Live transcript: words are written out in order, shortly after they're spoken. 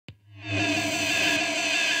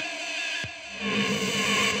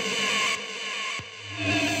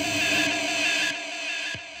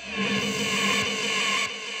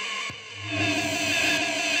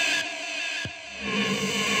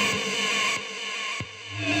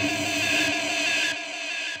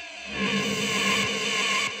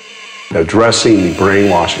Addressing the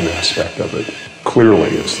brainwashing aspect of it, clearly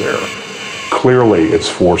it's there. Clearly it's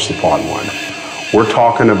forced upon one. We're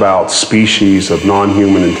talking about species of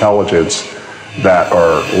non-human intelligence that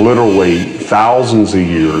are literally thousands of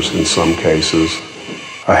years, in some cases,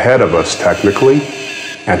 ahead of us technically,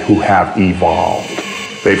 and who have evolved.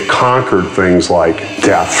 They've conquered things like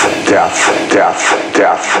death, death, death, death,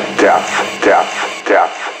 death, death, death,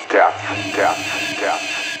 death, death, death, death,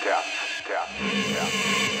 death, death, death.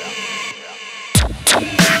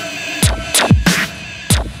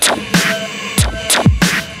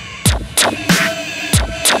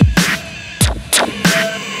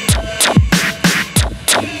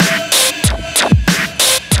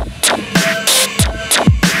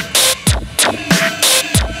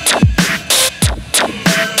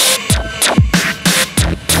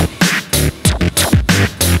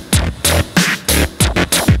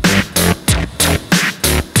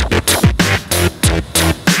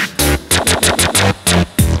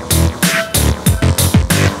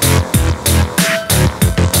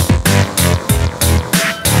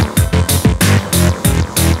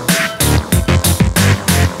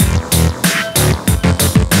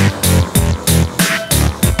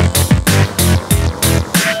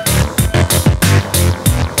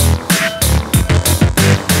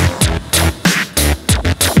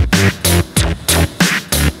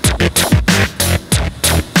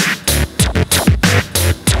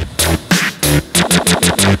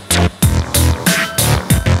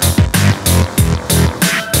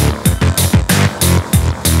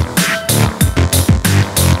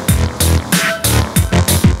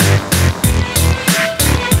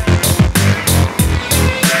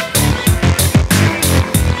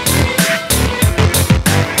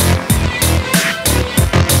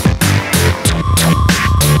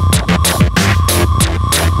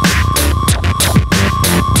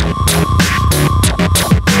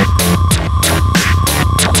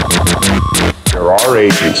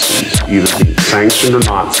 Agencies, either being sanctioned or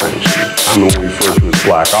not sanctioned. I'm going to refer to as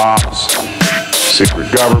black ops,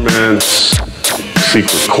 secret governments,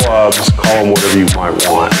 secret clubs, call them whatever you might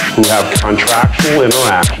want, who have contractual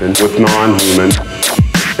interaction with non-human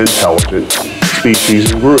intelligent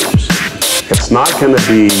species and groups. It's not going to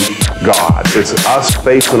be God. It's us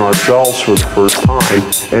facing ourselves for the first time,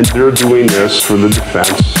 and they're doing this for the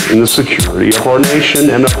defense and the security of our nation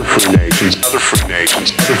and other free nations, other free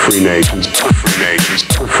nations, other free nations, other free nations,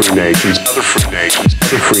 other free nations, other free nations,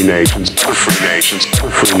 other free nations, other free nations, other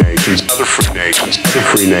free nations, other free nations, other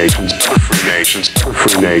free nations, other free nations, other free nations, other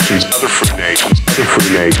free nations, other free nations, other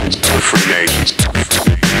free nations, other free nations.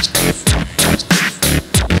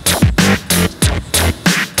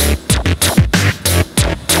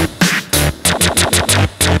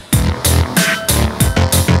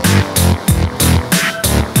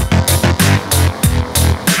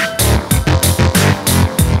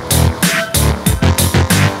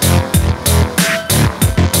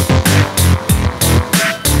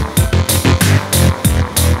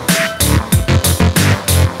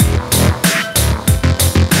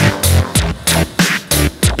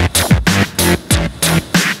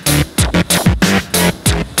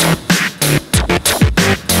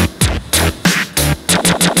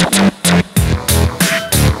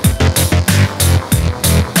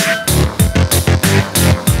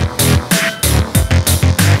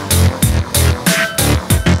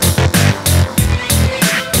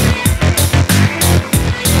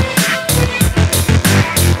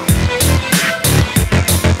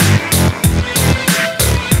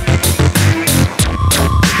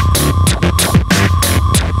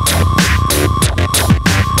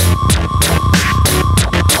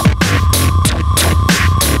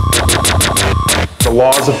 The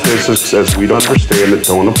laws of physics, as we understand it,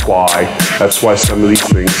 don't apply. That's why some of these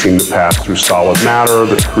things seem to pass through solid matter.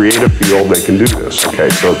 The creative field, they can do this. Okay,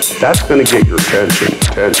 so that's going to get your attention,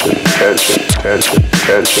 attention, attention, attention,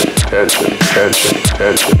 attention, attention, attention,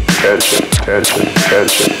 attention, attention, attention, attention,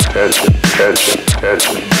 attention, attention, attention,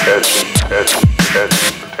 attention, attention,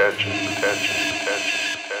 attention, attention.